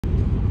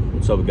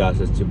What's up, guys?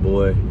 It's your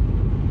boy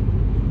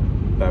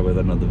back with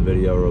another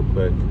video real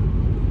quick.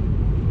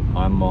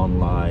 I'm on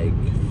like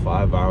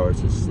 5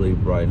 hours of sleep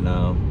right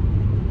now,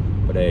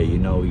 but hey, you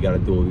know, we gotta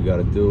do what we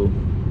gotta do.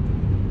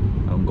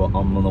 I'm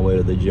on the way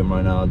to the gym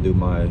right now. I'll do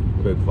my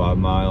quick 5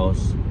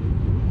 miles,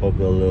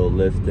 hopefully a little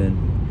lifting,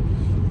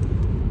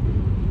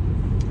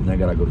 and I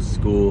gotta go to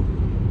school.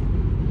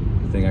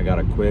 I think I got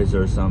a quiz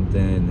or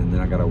something, and then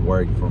I gotta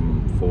work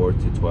from 4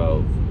 to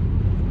 12.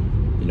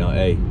 You know,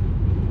 hey,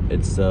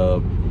 it's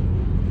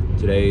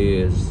today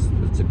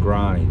it's a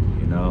grind,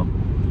 you know.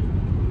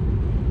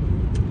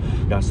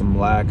 Got some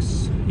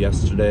lax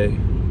yesterday.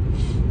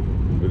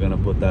 We're gonna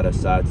put that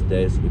aside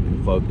today so we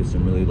can focus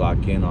and really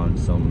lock in on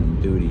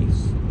some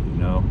duties, you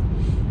know.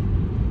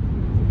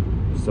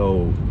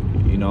 So,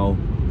 you know,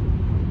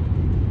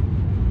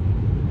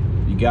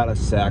 you gotta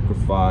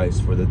sacrifice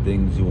for the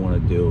things you want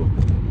to do.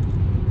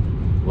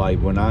 Like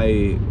when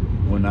I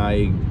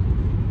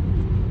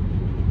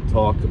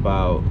talk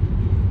about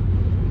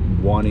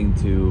wanting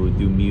to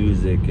do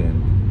music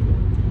and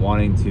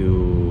wanting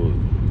to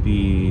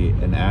be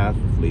an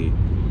athlete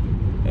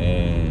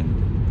and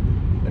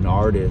an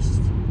artist,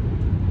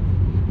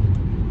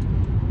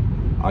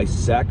 I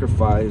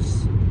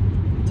sacrifice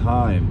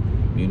time,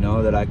 you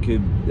know, that I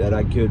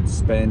could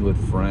spend with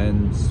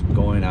friends,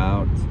 going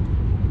out,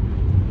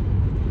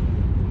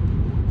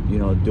 you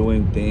know,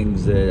 doing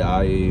things that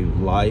I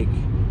like.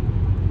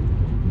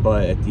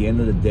 But at the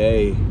end of the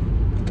day,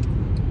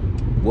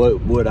 where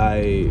would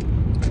I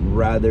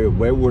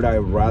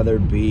rather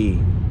be,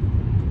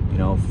 you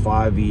know,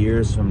 5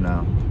 years from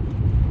now,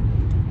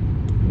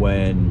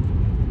 when,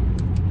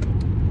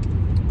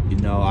 you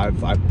know, I've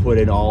put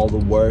in all the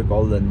work,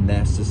 all the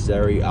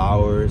necessary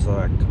hours.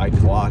 I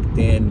clocked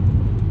in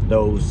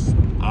those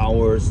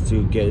hours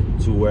to get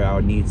to where I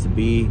need to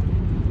be,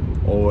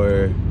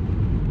 or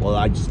will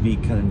I just be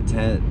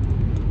content,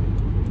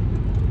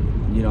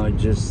 you know,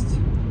 just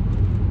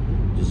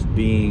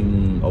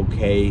being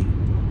okay,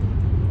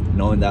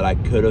 knowing that I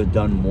could have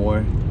done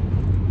more,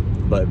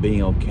 but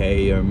being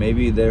okay? Or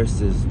maybe there's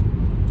this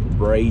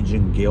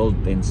raging guilt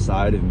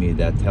inside of me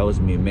that tells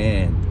me,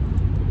 man,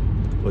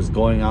 was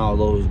going out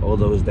all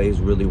those days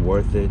really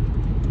worth it?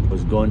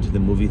 Was going to the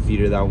movie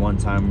theater that one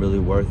time really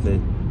worth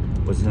it?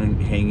 Was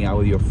hanging out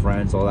with your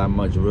friends all that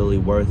much really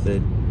worth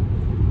it?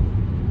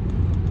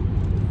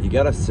 You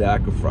gotta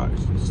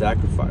sacrifice.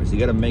 You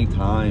gotta make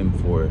time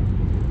for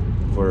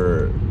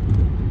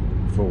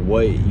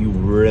what you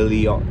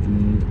really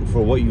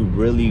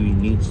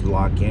need to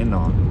lock in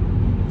on.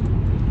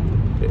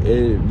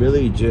 It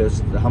really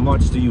just, how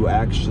much do you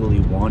actually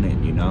want it,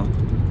 you know?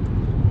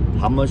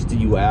 How much do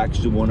you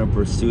actually want to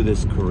pursue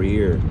this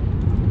career?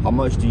 How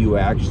much do you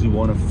actually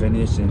want to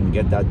finish and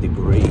get that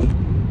degree?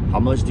 How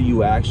much do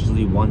you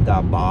actually want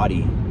that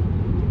body,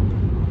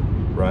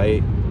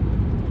 right?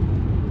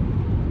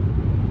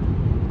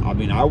 I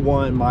mean, I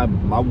want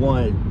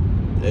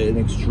an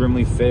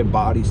extremely fit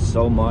body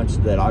so much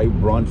that I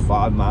run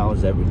 5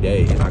 miles every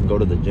day, and I go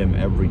to the gym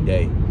every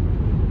day,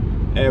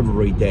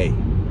 every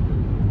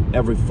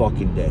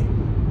fucking day.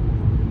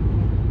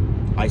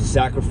 I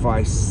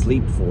sacrifice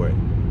sleep for it.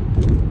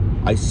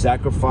 I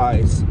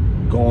sacrifice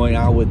going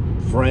out with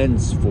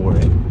friends for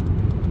it.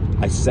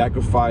 I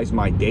sacrifice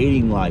my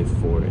dating life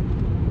for it.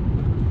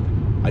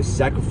 I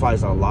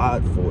sacrifice a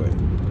lot for it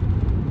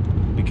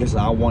because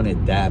I want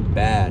it that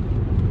bad.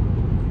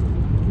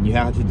 And you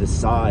have to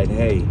decide,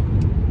 hey,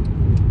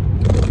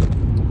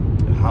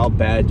 how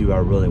bad do I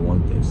really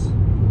want this?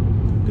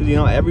 Because, you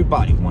know,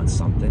 everybody wants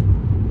something.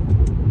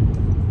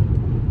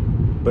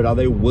 But are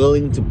they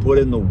willing to put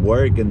in the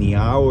work and the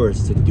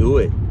hours to do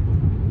it?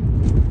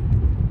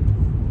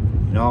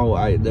 You know,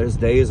 there's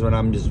days when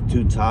I'm just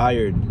too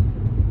tired,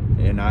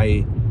 and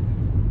I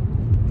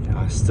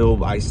still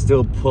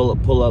pull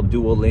up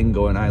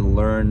Duolingo, and I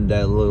learn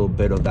that little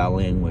bit of that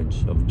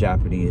language of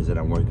Japanese that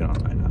I'm working on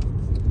right now.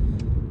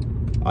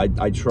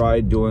 I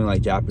tried doing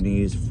like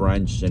Japanese,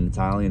 French, and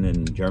Italian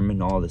and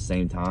German all at the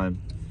same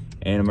time,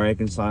 and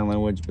American Sign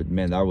Language, but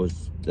man, it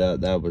was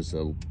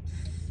a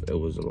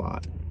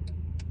lot.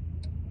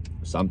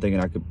 So I'm thinking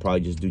I could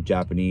probably just do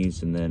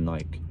Japanese and then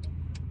like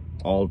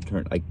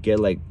get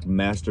like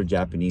master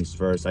Japanese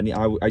first. I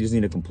just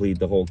need to complete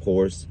the whole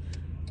course,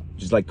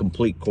 just like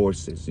complete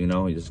courses, you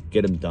know, just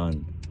get them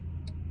done.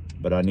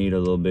 But I need a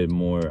little bit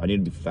more. I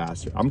need to be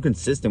faster. I'm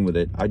consistent with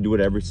it. I do it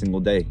every single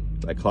day,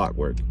 like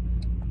clockwork.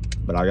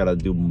 But I gotta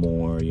do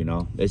more, you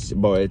know. It's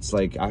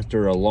like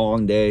after a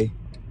long day,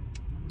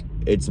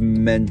 it's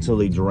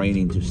mentally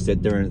draining to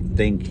sit there and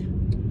think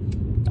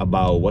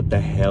about what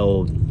the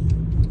hell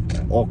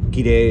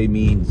okire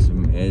means.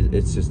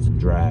 It's just a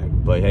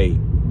drag. But hey,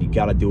 you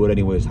gotta do it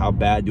anyways. How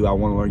bad do I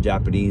want to learn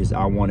Japanese?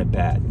 I want it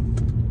bad,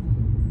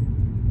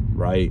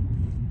 right?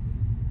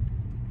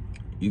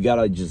 You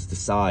gotta just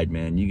decide,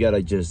 man. You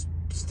gotta just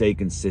stay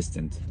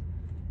consistent.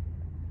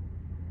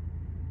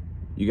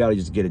 You gotta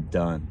just get it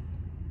done.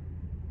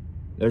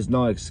 There's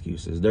no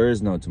excuses. There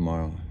is no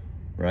tomorrow,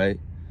 right?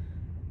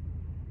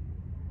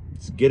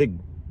 Just get it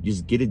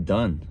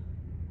done.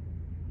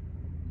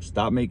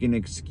 Stop making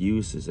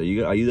excuses. Are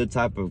you the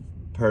type of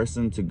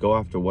person to go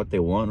after what they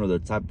want, or the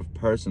type of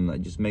person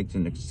that just makes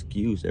an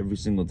excuse every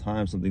single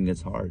time something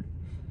gets hard?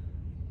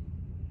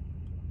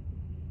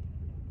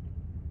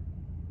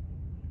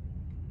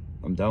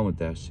 I'm done with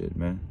that shit,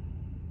 man.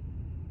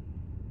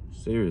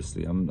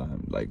 Seriously, I'm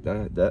like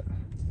that.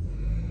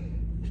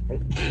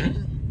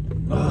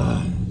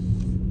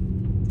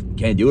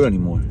 Can't do it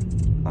anymore.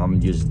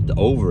 I'm just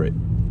over it.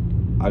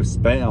 I've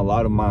spent a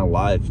lot of my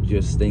life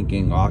just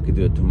thinking, oh, I could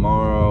do it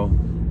tomorrow.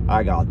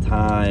 I got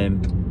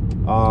time.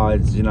 Oh,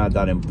 it's not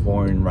that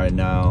important right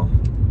now.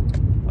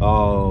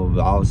 Oh,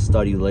 I'll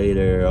study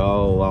later.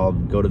 Oh, I'll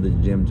go to the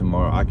gym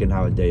tomorrow. I can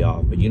have a day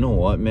off. But you know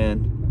what,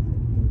 man?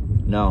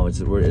 No,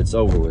 it's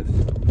over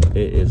with.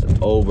 It is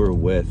over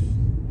with.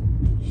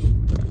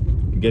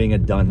 You're getting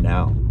it done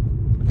now.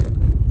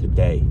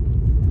 Today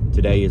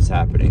is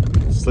happening.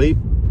 Sleep?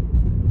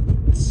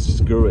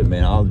 Screw it,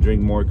 man. I'll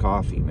drink more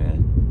coffee,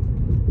 man.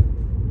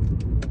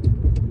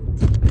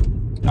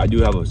 I do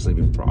have a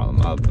sleeping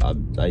problem.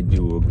 I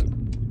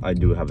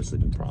do have a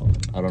sleeping problem.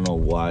 I don't know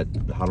what.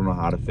 I don't know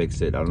how to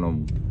fix it. I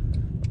don't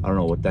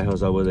know what the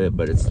hell's up with it,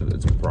 but it's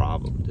a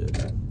problem,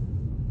 dude.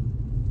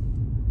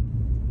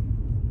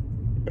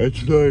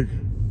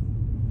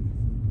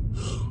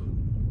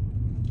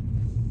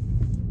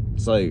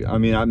 It's like, I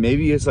mean,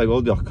 maybe it's like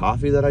all the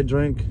coffee that I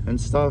drink and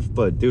stuff,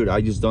 but dude,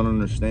 I just don't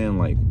understand.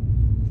 Like,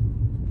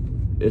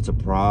 it's a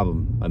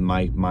problem.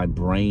 My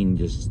brain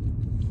just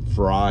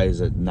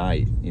fries at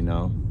night, you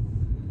know.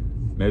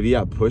 Maybe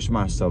I push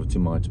myself too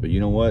much, but you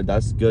know what?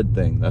 That's a good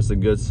thing. That's a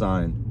good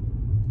sign.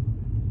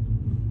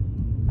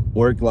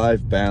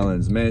 Work-life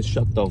balance, man.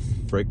 Shut the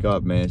frick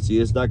up, man. See,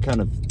 it's that kind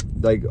of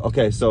like,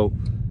 okay, so,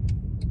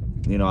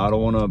 you know, I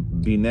don't want to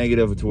be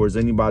negative towards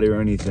anybody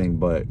or anything,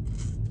 but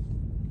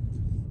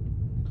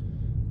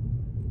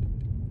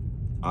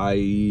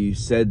I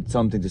said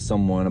something to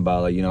someone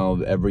about, like, you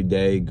know, every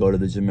day, go to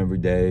the gym every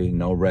day,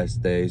 no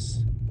rest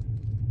days.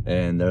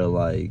 And they're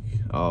like,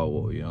 oh,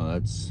 well, you know,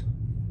 that's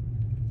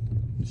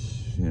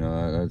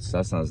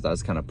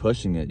kind of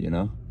pushing it, you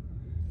know.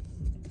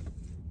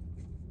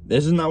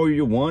 This is not what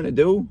you want to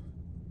do.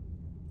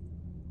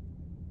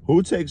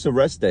 Who takes a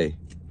rest day?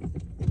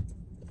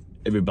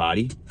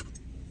 Everybody.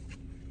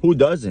 Who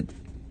doesn't?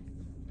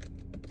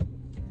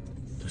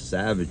 The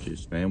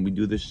savages, man. We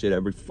do this shit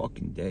every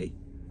fucking day.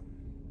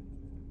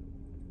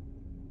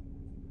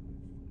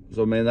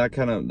 So, man, that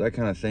kind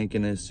of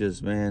thinking is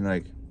just, man,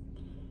 like,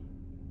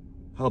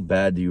 how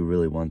bad do you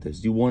really want this?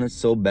 Do you want it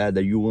so bad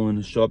that you're willing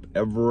to show up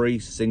every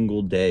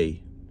single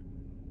day?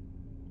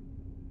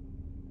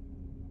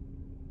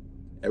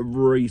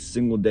 Every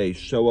single day.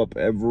 Show up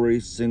every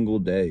single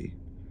day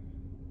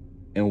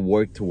and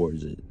work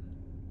towards it.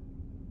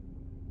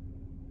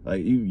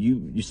 Like,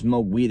 you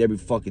smoke weed every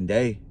fucking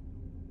day.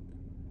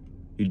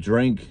 You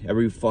drink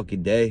every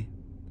fucking day.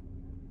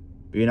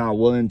 But you're not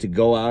willing to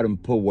go out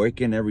and put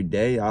work in every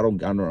day? I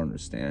don't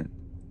understand.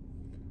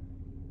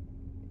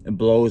 It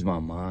blows my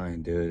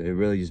mind, dude. It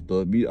really just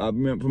blows me. I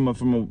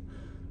remember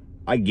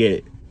I get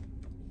it.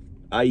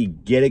 I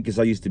get it because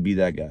I used to be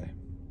that guy.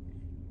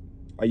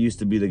 I used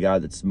to be the guy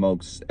that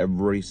smokes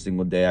every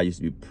single day. I used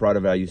to be proud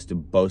of it. I used to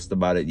boast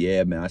about it.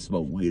 Yeah, man, I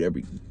smoke weed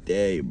every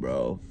day,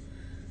 bro.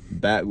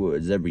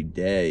 Backwoods every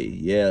day.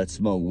 Yeah, let's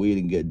smoke weed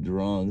and get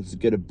drunk. Let's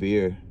get a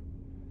beer.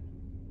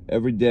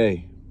 Every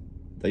day.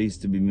 That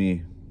used to be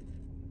me.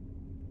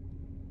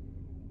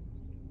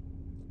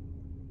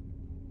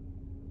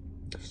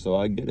 So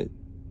I get it.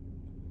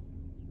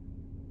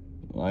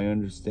 I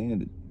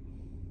understand it.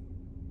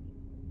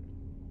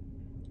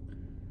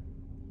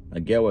 I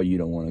get why you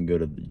don't want to go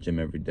to the gym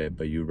every day,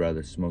 but you'd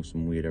rather smoke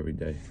some weed every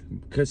day.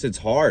 Because it's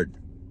hard.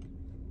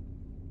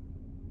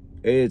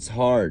 It's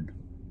hard.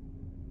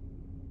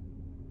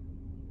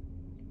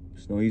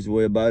 There's no easy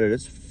way about it.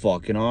 It's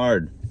fucking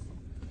hard.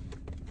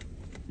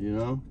 You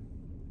know?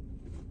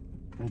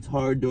 It's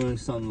hard doing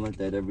something like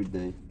that every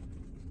day.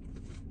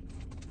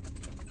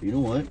 You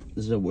know what?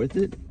 Is it worth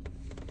it?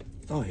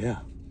 Oh, yeah.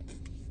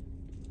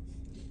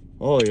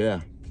 Oh, yeah.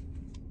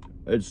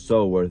 It's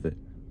so worth it.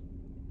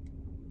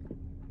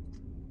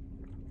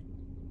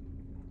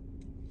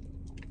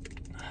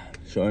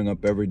 Showing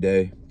up every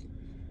day,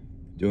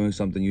 doing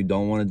something you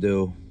don't want to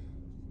do.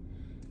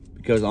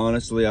 Because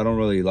honestly, I don't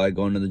really like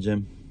going to the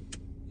gym.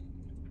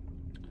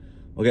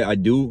 Okay, I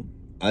do.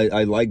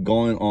 I like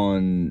going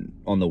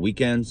on the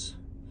weekends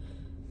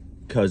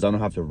because I don't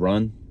have to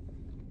run.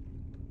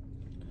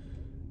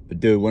 But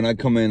dude, when I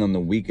come in on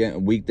the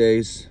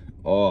weekdays,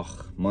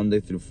 oh, Monday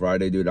through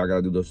Friday, dude, I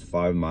gotta do those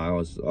 5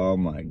 miles. Oh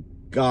my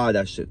God,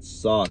 that shit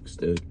sucks,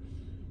 dude.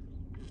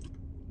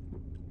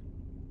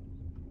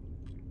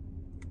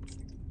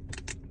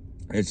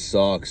 It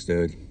sucks,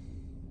 dude.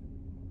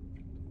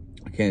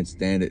 I can't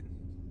stand it.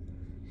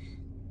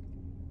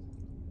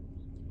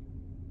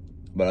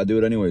 But I do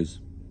it anyways.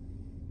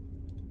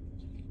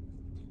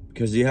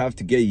 Because you have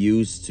to get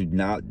used to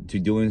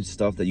doing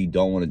stuff that you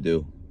don't want to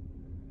do.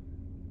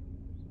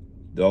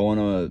 Do I want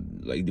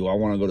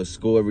to go to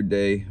school every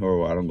day?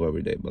 Or I don't go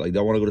every day, but like, do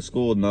I want to go to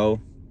school? No.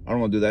 I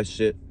don't want to do that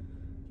shit.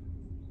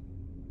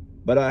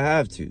 but I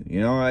have to, you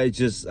know.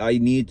 I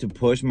need to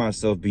push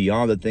myself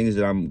beyond the things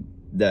that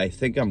I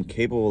think I'm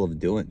capable of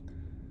doing.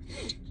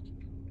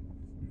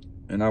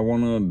 And I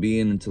want to be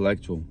an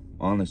intellectual,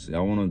 honestly. I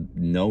want to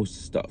know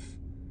stuff.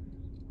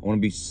 I want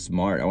to be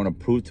smart. I want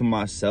to prove to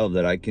myself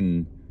that I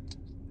can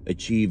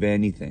achieve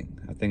anything.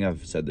 I think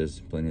I've said this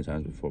plenty of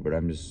times before, but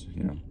I'm just,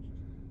 you know,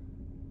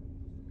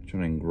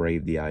 trying to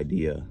engrave the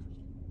idea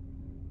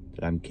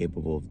that I'm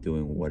capable of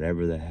doing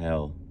whatever the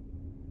hell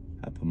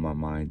I put my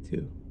mind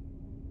to.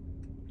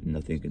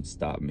 Nothing can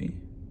stop me.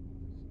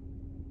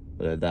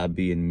 Whether that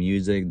be in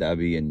music, that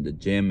be in the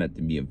gym,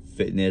 that be in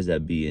fitness,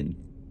 that be in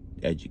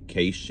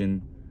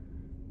education.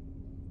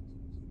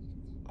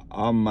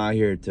 I'm out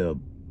here to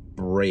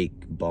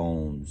break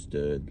bones,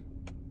 dude.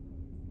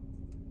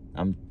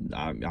 I'm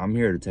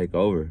here to take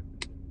over.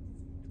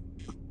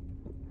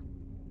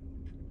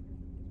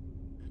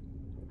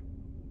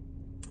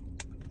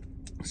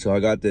 So I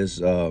got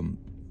this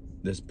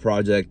this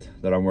project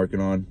that I'm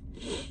working on.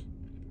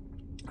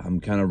 I'm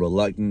kind of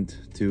reluctant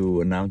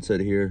to announce it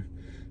here.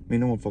 I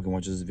mean, no one fucking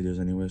watches these videos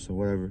anyway, so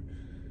whatever.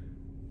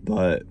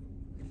 But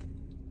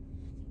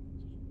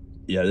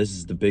yeah, this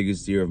is the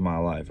biggest year of my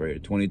life right here.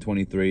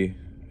 2023.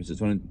 It's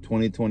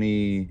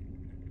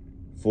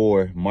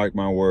 2024. Mark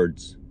my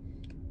words.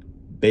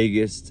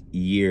 Biggest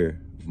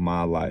year of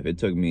my life. It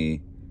took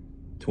me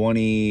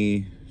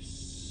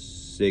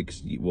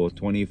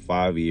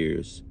 25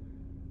 years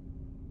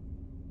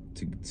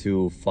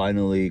to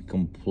finally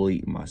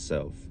complete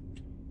myself.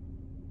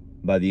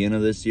 By the end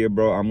of this year,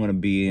 bro, I'm gonna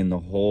be in a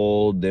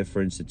whole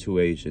different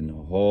situation, a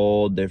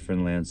whole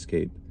different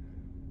landscape.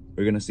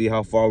 We're gonna see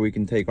how far we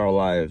can take our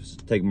lives,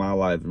 take my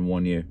life in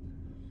 1 year.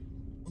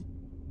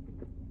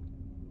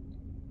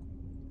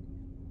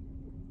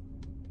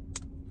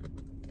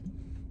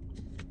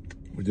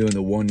 We're doing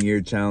the 1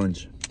 year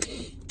challenge.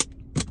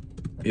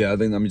 Yeah, I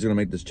think I'm just gonna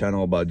make this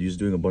channel about just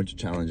doing a bunch of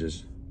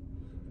challenges.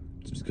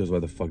 Just because why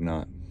the fuck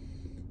not?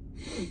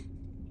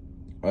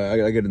 I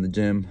gotta get in the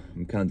gym.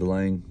 I'm kind of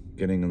delaying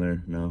getting in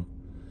there now.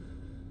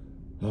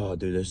 Oh,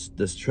 dude,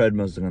 this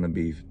treadmill's gonna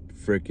be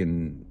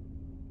freaking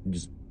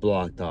just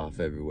blocked off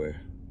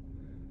everywhere.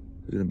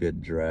 It's gonna be a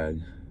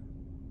drag.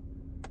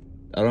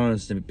 I don't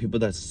understand people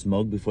that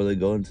smoke before they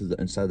go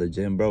inside the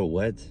gym, bro.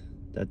 What?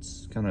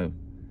 That's kind of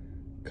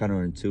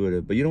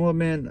counterintuitive. But you know what,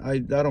 man? I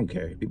don't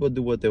care. People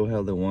do what the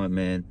hell they want,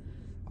 man.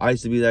 I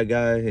used to be that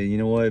guy, and you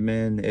know what,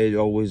 man? It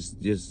always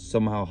just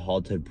somehow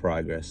halted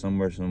progress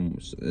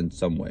in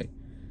some way.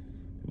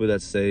 People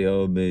that say,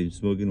 "Oh, man,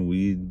 smoking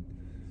weed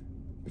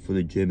before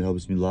the gym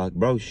helps me lock,"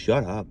 bro,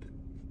 shut up.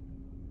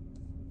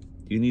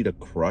 Do you need a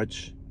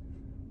crutch?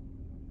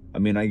 I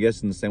mean, I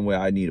guess in the same way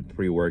I need a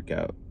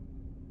pre-workout,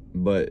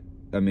 but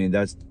I mean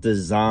that's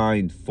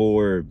designed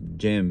for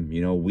gym.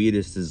 You know, weed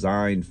is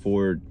designed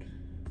for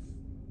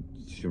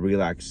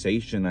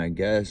relaxation, I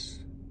guess.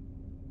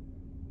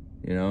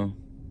 You know,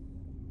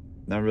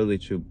 not really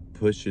to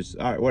push this.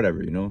 All right,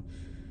 whatever. You know,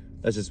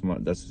 that's just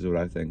what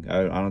I think.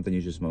 I don't think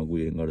you should smoke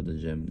weed and go to the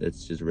gym.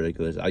 It's just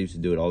ridiculous. I used to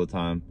do it all the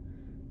time.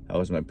 That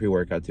was my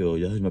pre-workout too.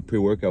 Yeah, it's my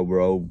pre-workout,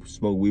 bro.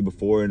 Smoke weed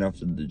before and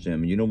after the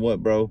gym. And you know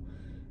what, bro?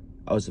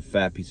 I was a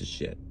fat piece of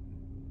shit.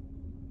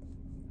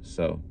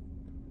 So,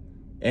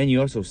 and you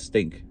also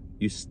stink.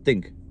 You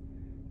stink.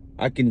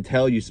 I can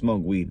tell you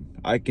smoke weed.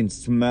 I can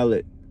smell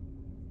it.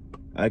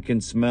 I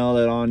can smell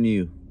it on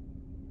you.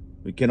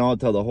 We can all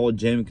tell. The whole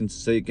gym can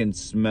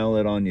smell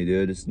it on you,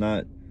 dude. It's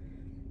not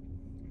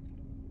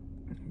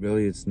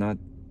really. It's not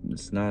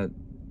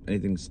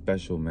anything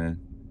special, man.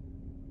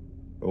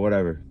 But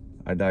whatever.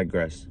 I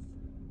digress.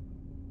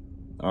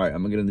 All right,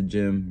 I'm gonna get in the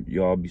gym.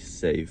 Y'all be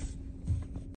safe.